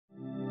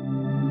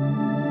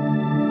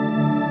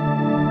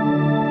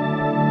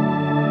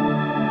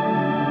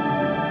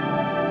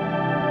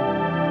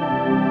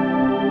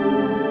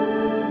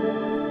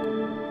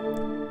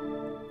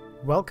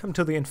Welcome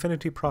to the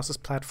Infinity Process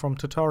Platform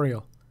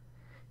tutorial.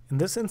 In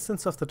this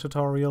instance of the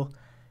tutorial,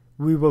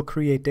 we will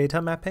create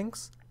data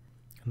mappings.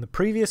 In the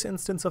previous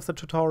instance of the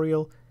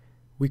tutorial,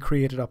 we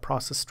created our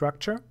process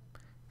structure,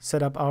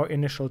 set up our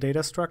initial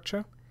data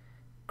structure,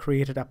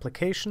 created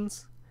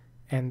applications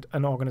and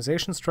an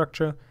organization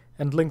structure,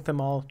 and linked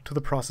them all to the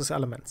process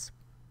elements.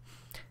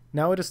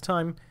 Now it is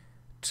time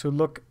to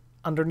look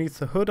underneath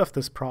the hood of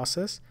this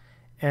process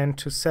and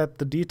to set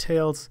the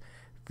details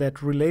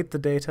that relate the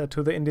data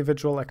to the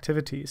individual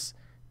activities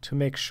to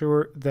make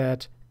sure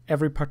that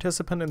every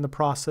participant in the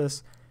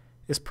process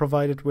is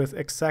provided with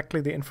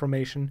exactly the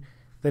information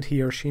that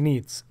he or she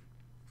needs.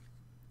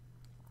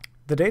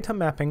 The data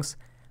mappings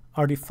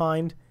are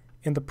defined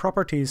in the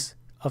properties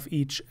of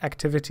each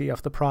activity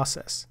of the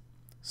process.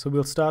 So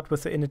we'll start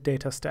with the init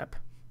data step.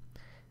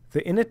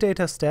 The init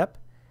data step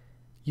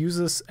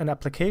uses an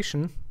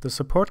application, the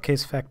support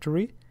case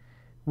factory,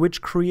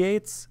 which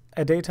creates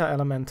a data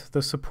element,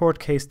 the support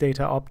case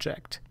data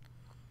object.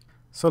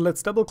 So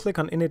let's double click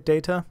on init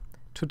data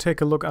to take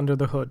a look under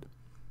the hood.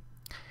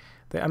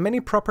 There are many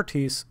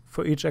properties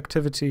for each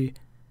activity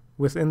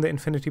within the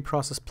Infinity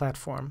Process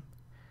Platform.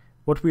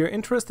 What we are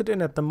interested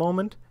in at the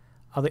moment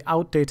are the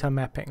out data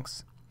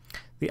mappings.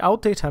 The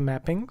out data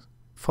mapping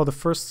for the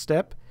first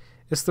step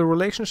is the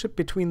relationship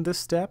between this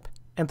step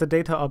and the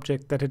data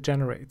object that it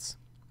generates.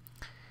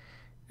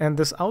 And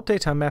this out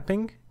data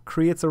mapping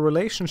creates a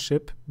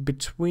relationship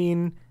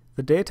between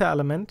the data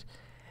element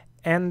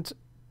and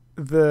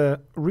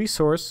the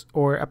resource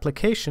or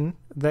application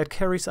that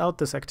carries out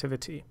this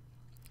activity.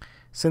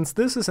 Since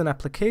this is an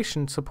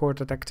application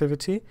supported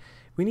activity,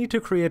 we need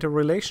to create a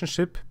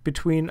relationship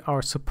between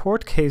our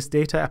support case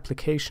data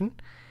application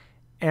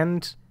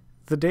and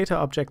the data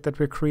object that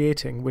we're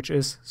creating, which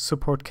is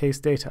support case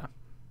data.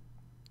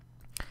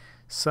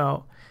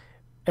 So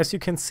as you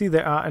can see,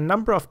 there are a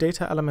number of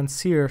data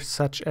elements here,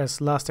 such as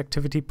last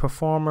activity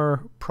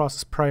performer,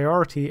 process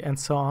priority, and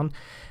so on,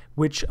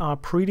 which are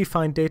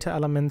predefined data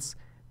elements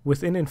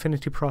within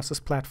Infinity Process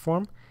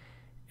Platform.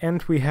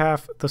 And we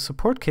have the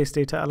support case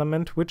data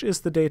element, which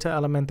is the data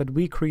element that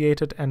we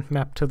created and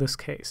mapped to this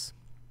case.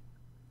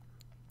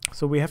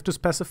 So we have to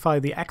specify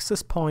the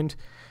access point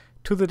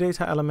to the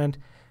data element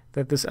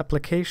that this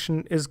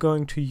application is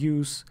going to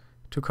use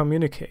to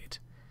communicate.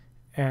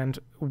 And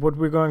what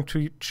we're going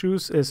to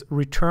choose is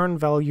return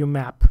value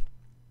map.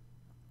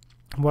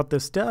 What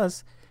this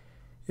does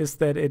is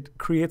that it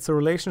creates a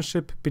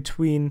relationship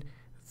between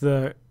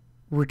the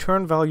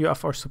return value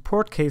of our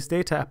support case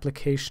data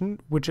application,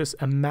 which is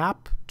a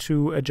map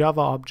to a Java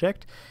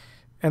object,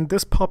 and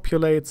this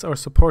populates our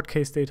support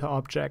case data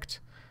object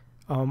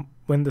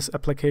when this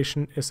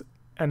application is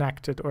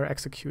enacted or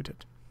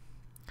executed.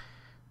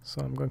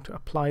 So I'm going to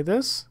apply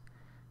this.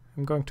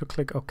 I'm going to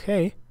click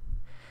OK.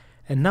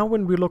 And now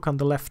when we look on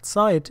the left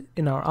side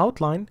in our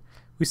outline,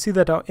 we see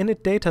that our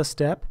init data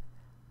step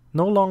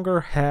no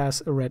longer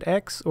has a red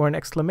X or an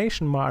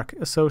exclamation mark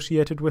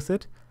associated with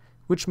it,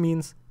 which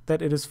means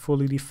that it is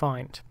fully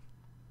defined.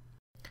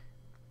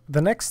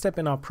 The next step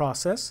in our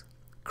process,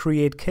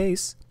 create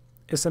case,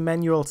 is a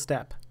manual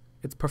step.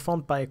 It's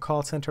performed by a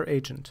call center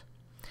agent.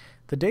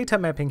 The data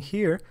mapping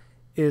here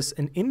is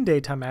an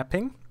in-data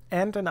mapping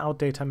and an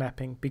out-data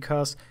mapping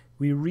because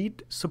we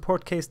read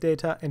support case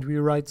data and we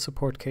write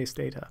support case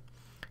data.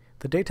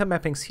 The data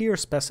mappings here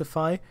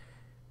specify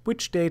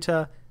which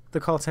data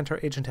the call center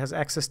agent has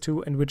access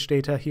to and which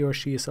data he or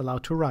she is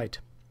allowed to write.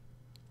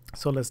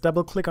 So let's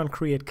double click on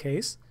create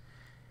case.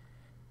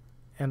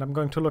 And I'm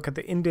going to look at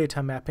the in-data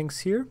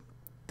mappings here.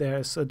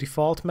 There's a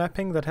default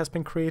mapping that has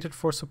been created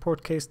for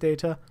support case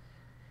data.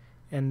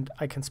 And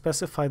I can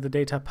specify the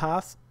data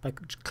path by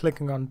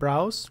clicking on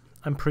browse.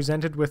 I'm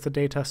presented with the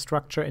data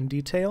structure in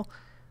detail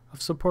of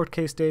support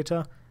case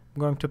data. I'm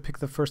going to pick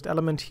the first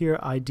element here,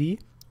 ID,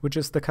 which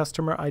is the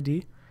customer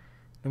ID.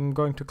 I'm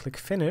going to click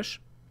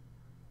Finish.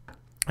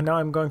 And now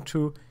I'm going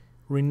to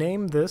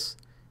rename this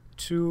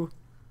to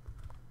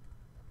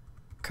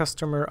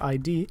Customer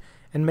ID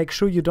and make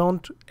sure you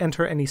don't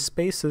enter any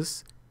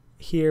spaces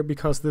here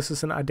because this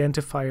is an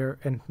identifier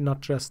and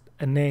not just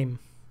a name.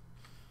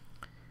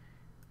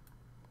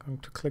 I'm going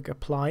to click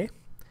Apply.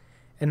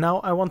 And now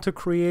I want to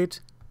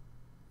create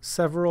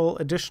several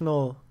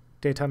additional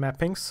data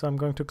mappings. So I'm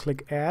going to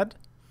click Add.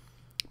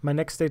 My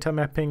next data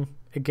mapping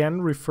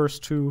again refers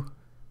to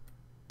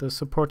the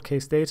support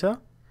case data.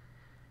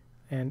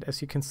 And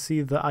as you can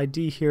see, the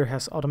ID here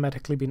has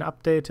automatically been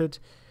updated.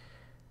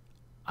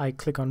 I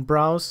click on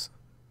Browse.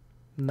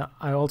 Now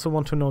I also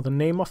want to know the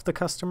name of the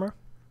customer.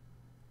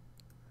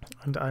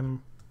 And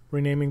I'm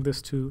renaming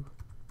this to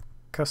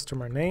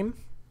customer name.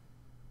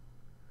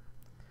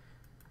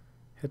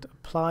 Hit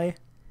Apply.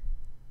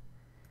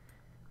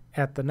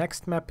 Add the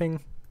next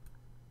mapping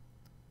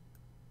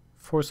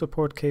for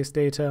support case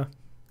data.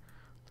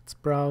 Let's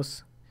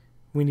browse.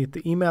 We need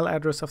the email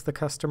address of the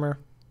customer.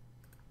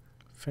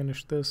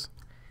 Finish this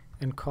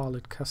and call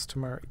it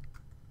customer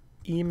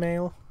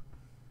email.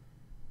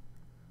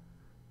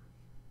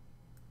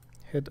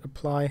 Hit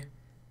Apply.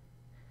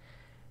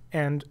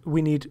 And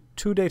we need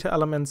two data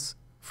elements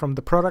from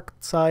the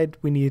product side,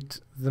 we need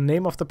the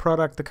name of the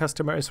product the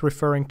customer is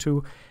referring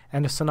to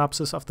and a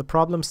synopsis of the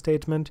problem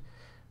statement.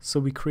 So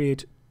we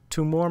create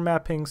 2 more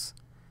mappings.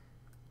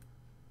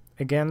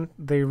 Again,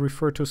 they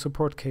refer to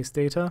support case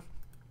data.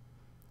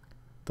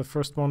 The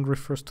first one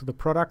refers to the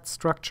product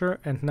structure,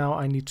 and now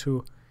I need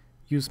to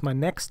use my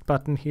next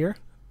button here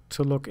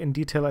to look in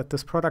detail at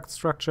this product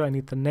structure. I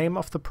need the name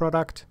of the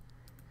product.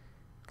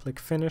 Click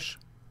Finish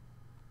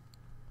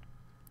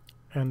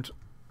and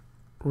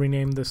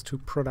rename this to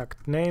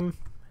product name.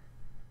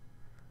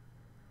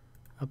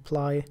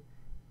 Apply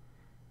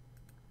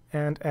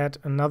and add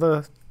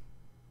another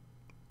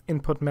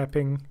input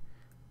mapping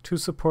to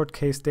support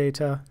case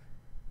data.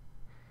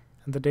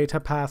 And the data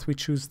path we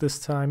choose this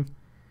time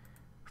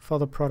for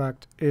the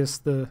product is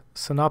the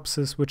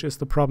synopsis, which is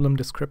the problem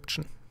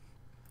description.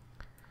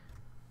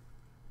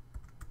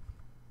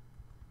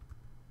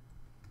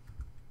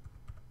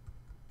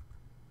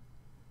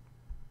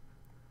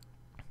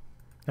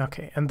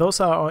 Okay, and those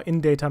are our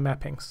in-data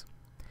mappings.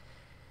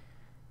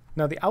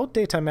 Now the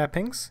out-data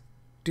mappings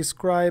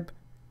describe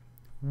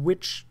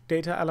which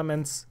data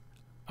elements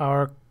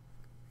our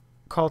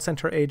call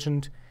center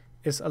agent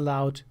is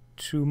allowed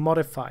to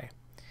modify.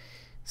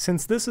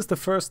 Since this is the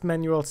first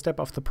manual step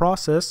of the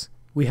process,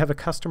 we have a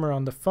customer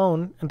on the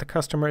phone and the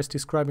customer is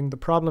describing the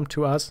problem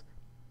to us.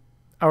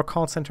 Our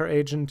call center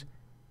agent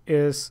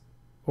is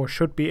or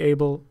should be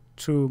able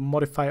to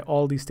modify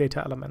all these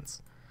data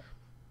elements.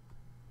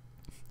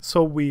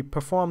 So we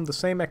perform the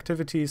same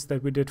activities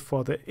that we did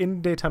for the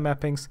in-data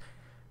mappings,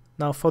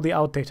 now for the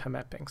out-data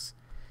mappings.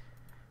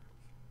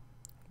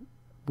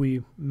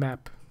 We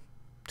map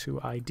to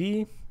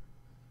ID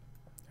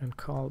and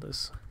call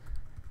this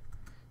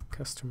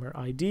customer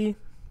ID.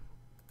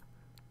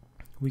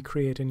 We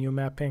create a new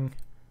mapping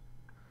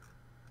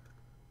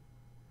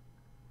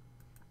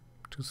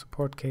to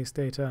support case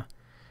data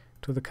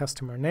to the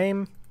customer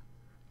name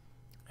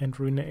and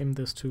rename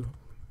this to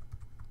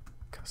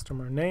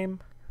customer name.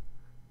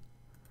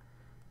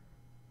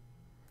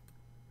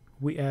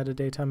 We add a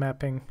data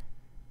mapping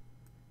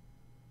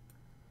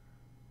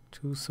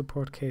to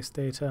support case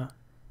data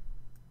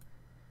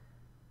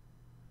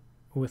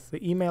with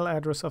the email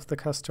address of the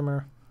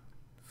customer.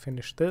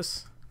 Finish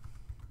this.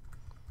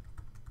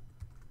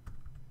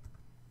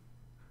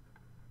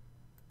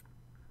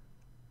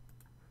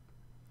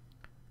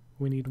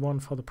 We need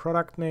one for the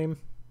product name.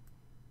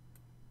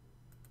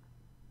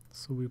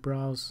 So we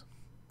browse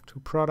to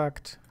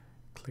product,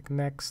 click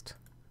next,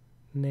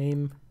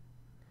 name,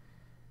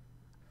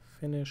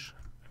 finish,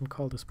 and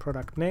call this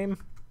product name.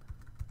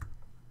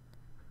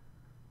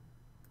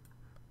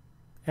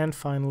 And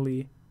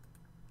finally,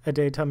 a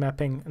data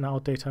mapping, an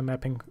out data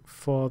mapping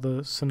for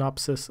the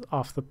synopsis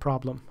of the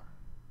problem.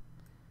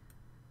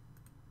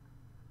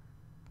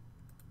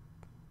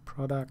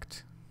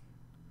 Product,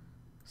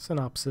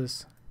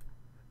 synopsis.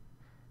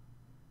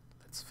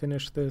 Let's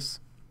finish this.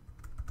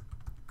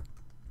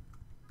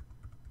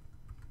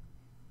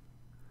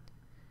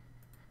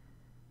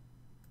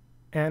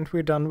 And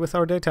we're done with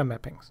our data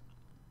mappings.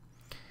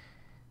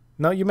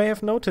 Now you may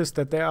have noticed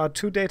that there are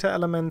 2 data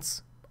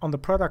elements on the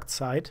product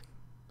side,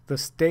 the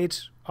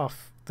state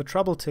of the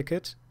trouble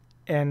ticket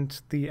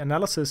and the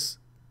analysis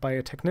by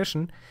a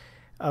technician,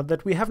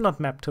 that we have not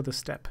mapped to the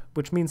step,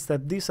 which means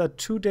that these are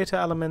 2 data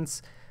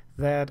elements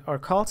that our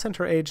call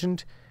center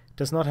agent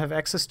does not have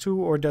access to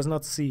or does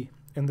not see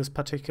in this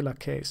particular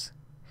case.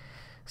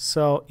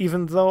 So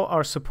even though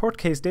our support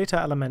case data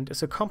element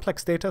is a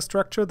complex data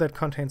structure that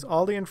contains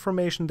all the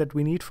information that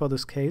we need for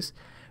this case,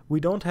 we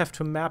don't have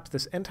to map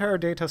this entire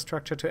data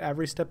structure to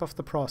every step of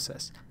the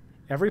process.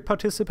 Every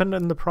participant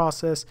in the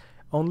process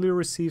only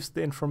receives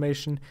the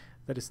information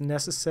that is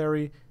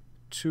necessary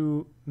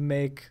to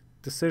make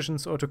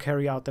decisions or to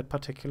carry out that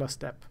particular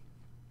step.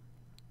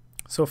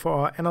 So for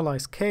our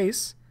analyze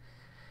case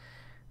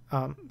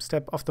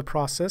step of the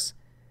process,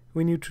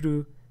 we need to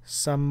do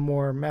some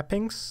more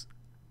mappings.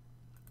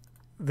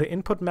 The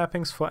input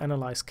mappings for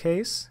analyze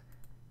case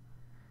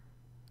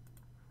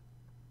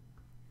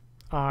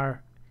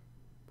are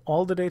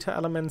all the data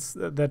elements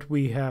that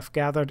we have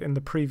gathered in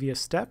the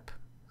previous step.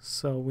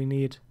 So we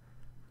need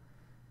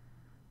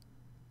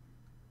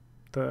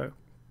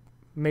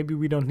maybe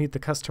we don't need the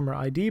customer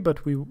ID,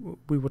 but we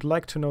would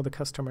like to know the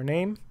customer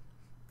name.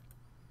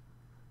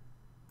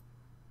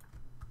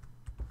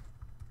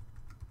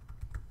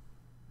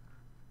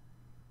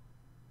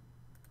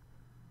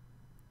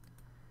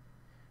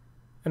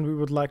 And we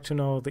would like to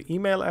know the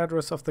email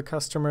address of the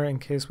customer in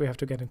case we have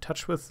to get in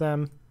touch with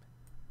them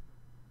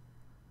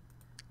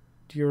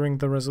during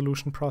the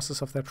resolution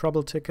process of their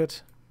trouble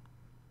ticket.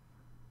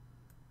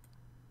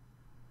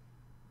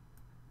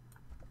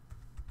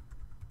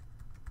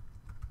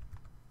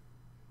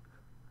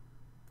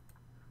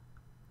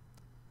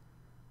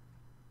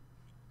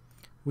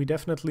 We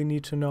definitely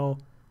need to know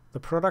the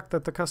product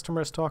that the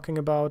customer is talking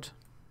about.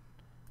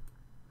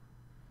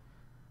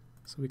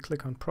 So we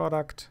click on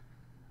product,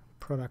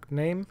 product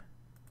name.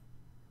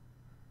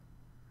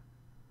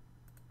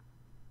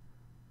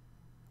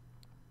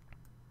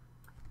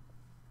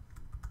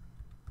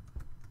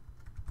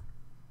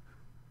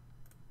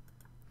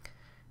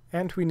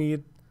 And we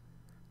need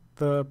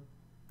the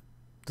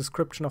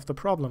description of the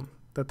problem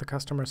that the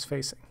customer is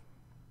facing,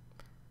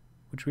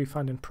 which we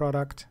find in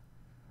product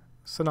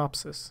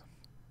synopsis.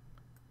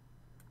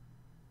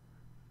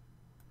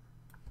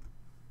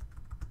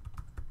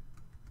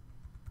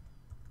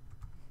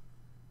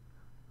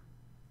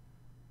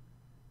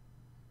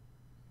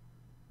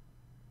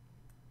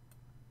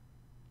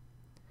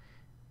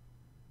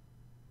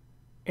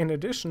 In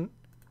addition,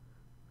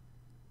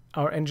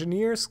 our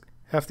engineers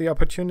have the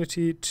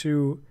opportunity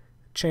to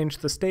change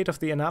the state of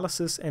the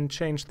analysis and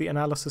change the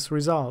analysis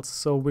results.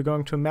 So we're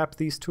going to map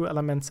these two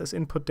elements as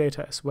input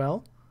data as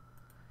well.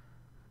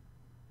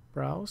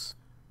 Browse,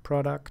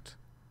 product,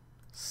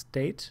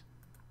 state.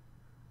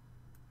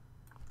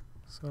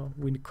 So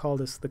we call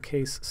this the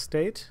case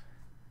state.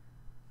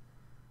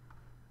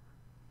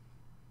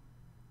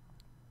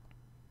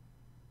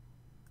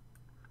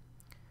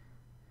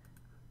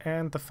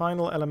 And the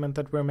final element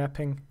that we're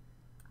mapping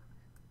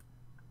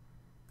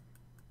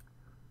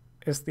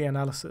is the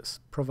analysis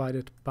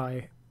provided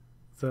by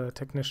the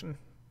technician.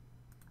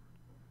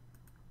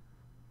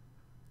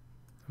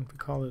 And we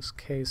call this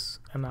case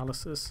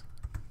analysis.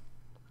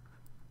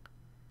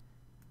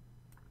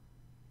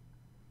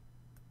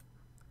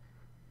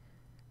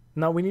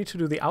 Now we need to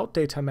do the out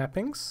data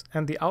mappings,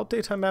 and the out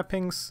data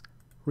mappings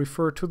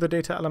refer to the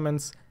data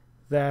elements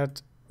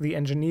that the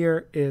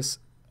engineer is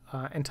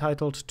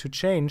entitled to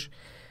change.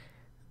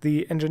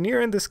 The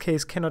engineer in this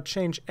case cannot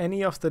change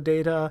any of the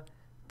data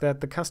that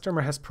the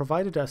customer has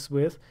provided us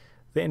with.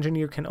 The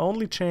engineer can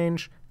only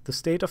change the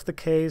state of the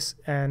case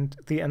and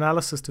the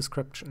analysis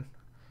description.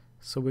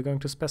 So we're going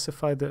to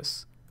specify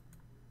this.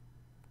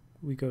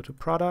 We go to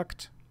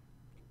product,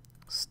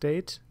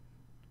 state,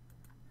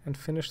 and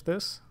finish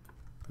this.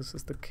 This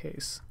is the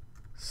case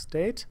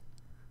state.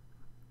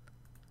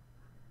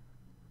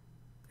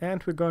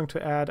 And we're going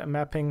to add a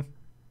mapping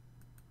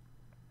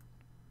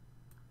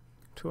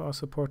to our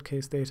support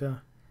case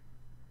data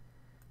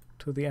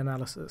to the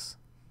analysis.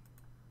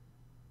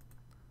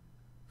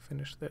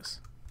 Finish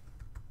this.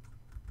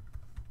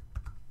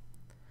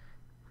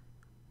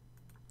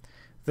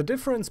 The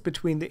difference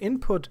between the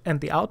input and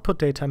the output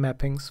data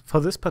mappings for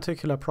this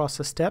particular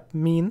process step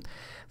mean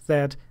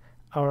that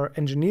our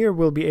engineer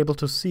will be able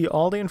to see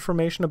all the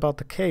information about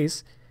the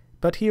case,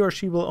 but he or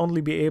she will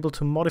only be able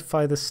to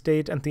modify the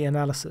state and the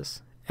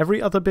analysis.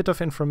 Every other bit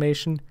of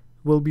information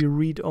will be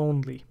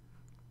read-only.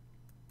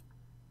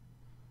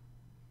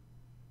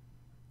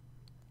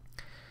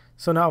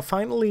 So now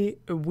finally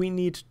we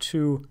need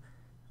to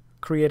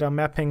create our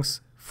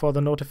mappings for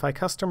the notify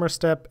customer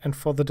step and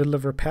for the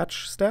deliver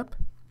patch step.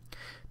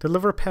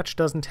 Deliver patch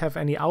doesn't have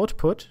any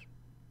output.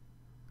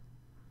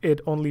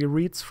 It only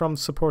reads from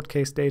support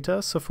case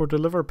data. So for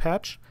deliver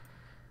patch,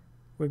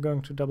 we're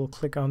going to double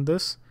click on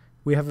this.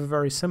 We have a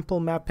very simple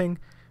mapping.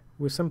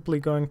 We're simply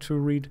going to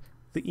read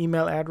the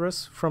email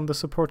address from the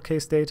support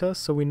case data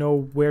so we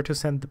know where to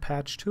send the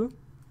patch to.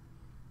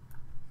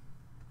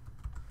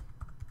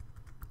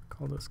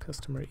 Call this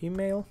customer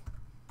email.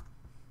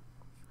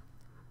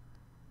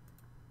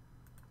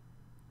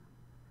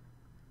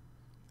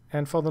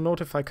 And for the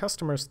notify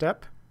customer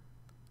step,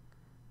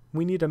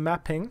 we need a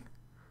mapping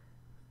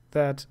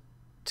that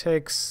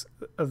takes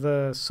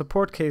the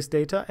support case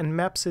data and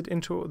maps it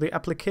into the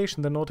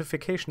application, the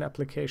notification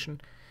application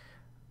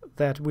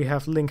that we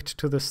have linked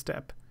to this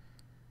step.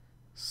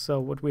 So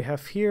what we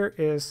have here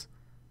is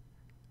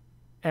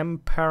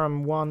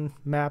mparam1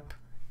 map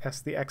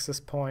as the access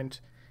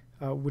point,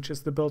 which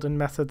is the built-in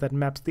method that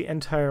maps the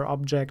entire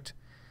object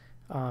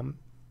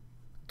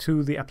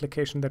to the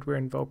application that we're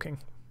invoking.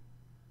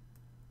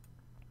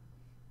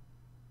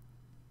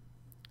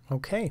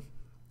 Okay,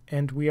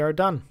 and we are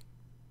done.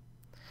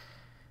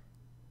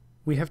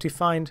 We have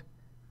defined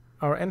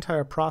our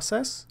entire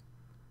process.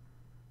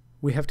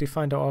 We have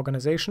defined our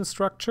organization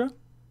structure.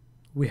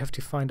 We have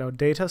defined our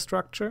data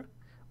structure.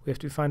 We have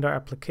defined our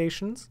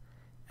applications.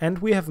 And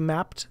we have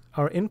mapped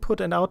our input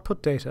and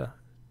output data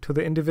to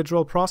the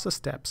individual process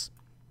steps.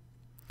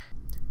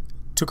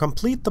 To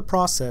complete the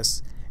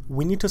process,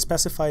 we need to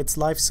specify its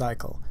life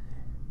cycle.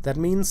 That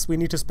means we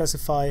need to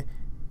specify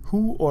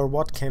who or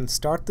what can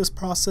start this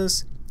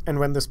process and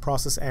when this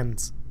process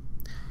ends.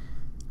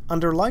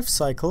 Under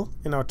lifecycle,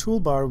 in our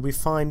toolbar, we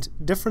find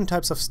different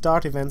types of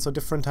start events or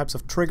different types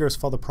of triggers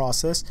for the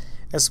process,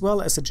 as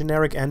well as a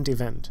generic end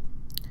event.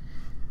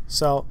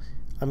 So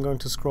I'm going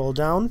to scroll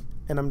down,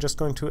 and I'm just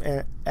going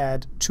to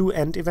add two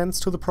end events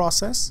to the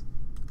process,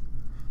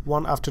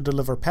 one after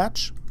deliver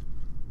patch,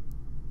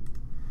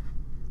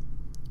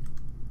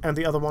 and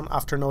the other one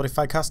after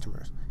notify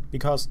customers,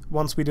 because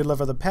once we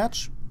deliver the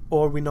patch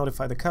or we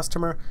notify the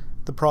customer,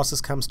 the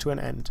process comes to an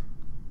end.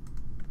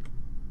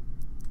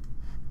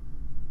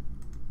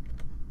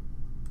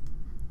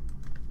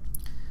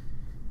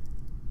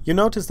 You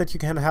notice that you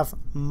can have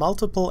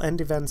multiple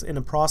end events in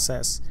a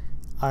process,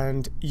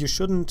 and you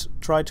shouldn't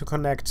try to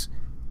connect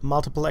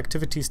multiple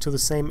activities to the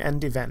same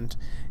end event.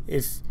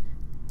 If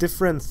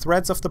different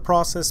threads of the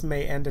process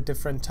may end at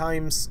different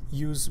times,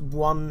 use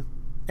one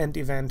end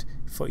event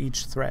for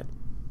each thread.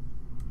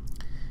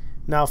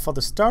 Now for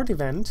the start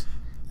event,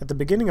 at the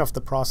beginning of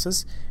the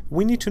process,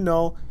 we need to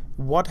know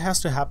what has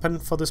to happen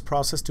for this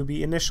process to be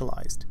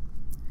initialized.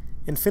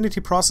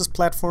 Infinity Process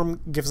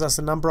Platform gives us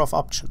a number of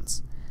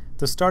options.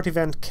 The start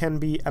event can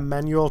be a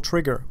manual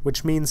trigger,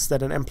 which means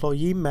that an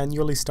employee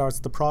manually starts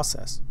the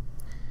process.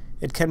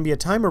 It can be a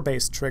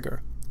timer-based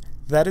trigger.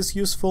 That is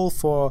useful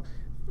for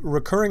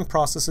recurring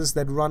processes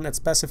that run at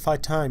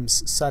specified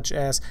times, such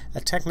as a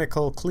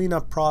technical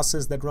cleanup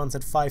process that runs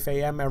at 5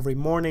 a.m. every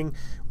morning,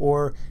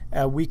 or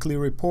a weekly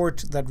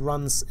report that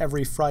runs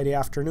every Friday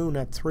afternoon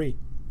at 3.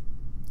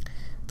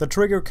 The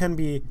trigger can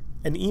be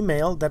an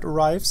email that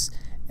arrives,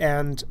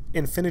 and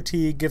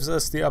Infinity gives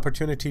us the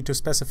opportunity to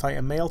specify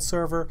a mail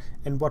server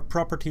and what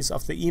properties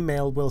of the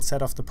email will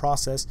set off the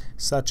process,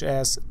 such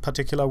as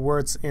particular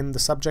words in the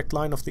subject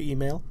line of the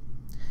email.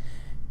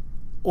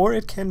 Or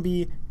it can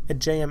be a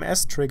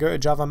JMS trigger, a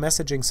Java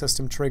Messaging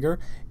System trigger,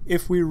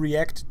 if we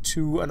react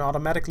to an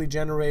automatically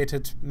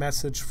generated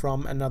message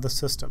from another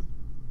system.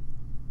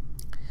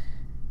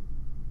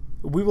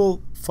 We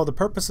will, for the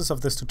purposes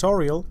of this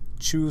tutorial,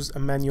 choose a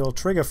manual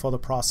trigger for the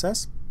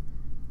process.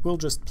 We'll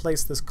just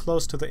place this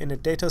close to the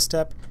init data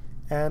step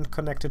and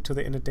connect it to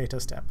the init data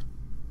step.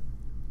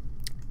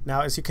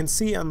 Now, as you can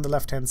see on the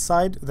left-hand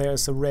side,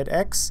 there's a red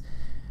X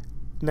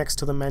next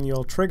to the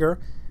manual trigger,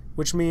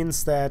 which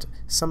means that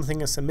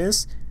something is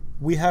amiss.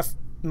 We have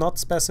not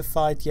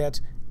specified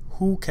yet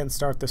who can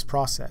start this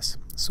process.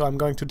 So I'm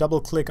going to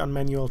double-click on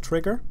manual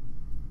trigger,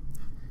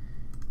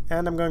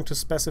 and I'm going to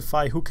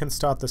specify who can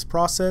start this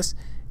process,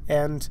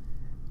 and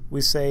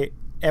we say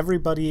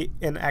everybody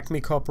in Acme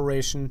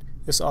Corporation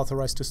is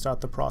authorized to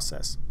start the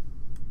process.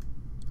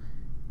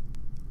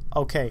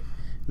 Okay,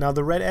 now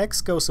the red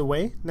X goes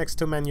away next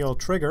to manual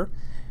trigger,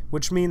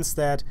 which means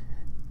that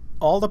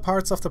all the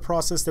parts of the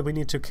process that we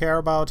need to care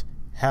about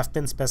have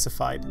been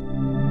specified.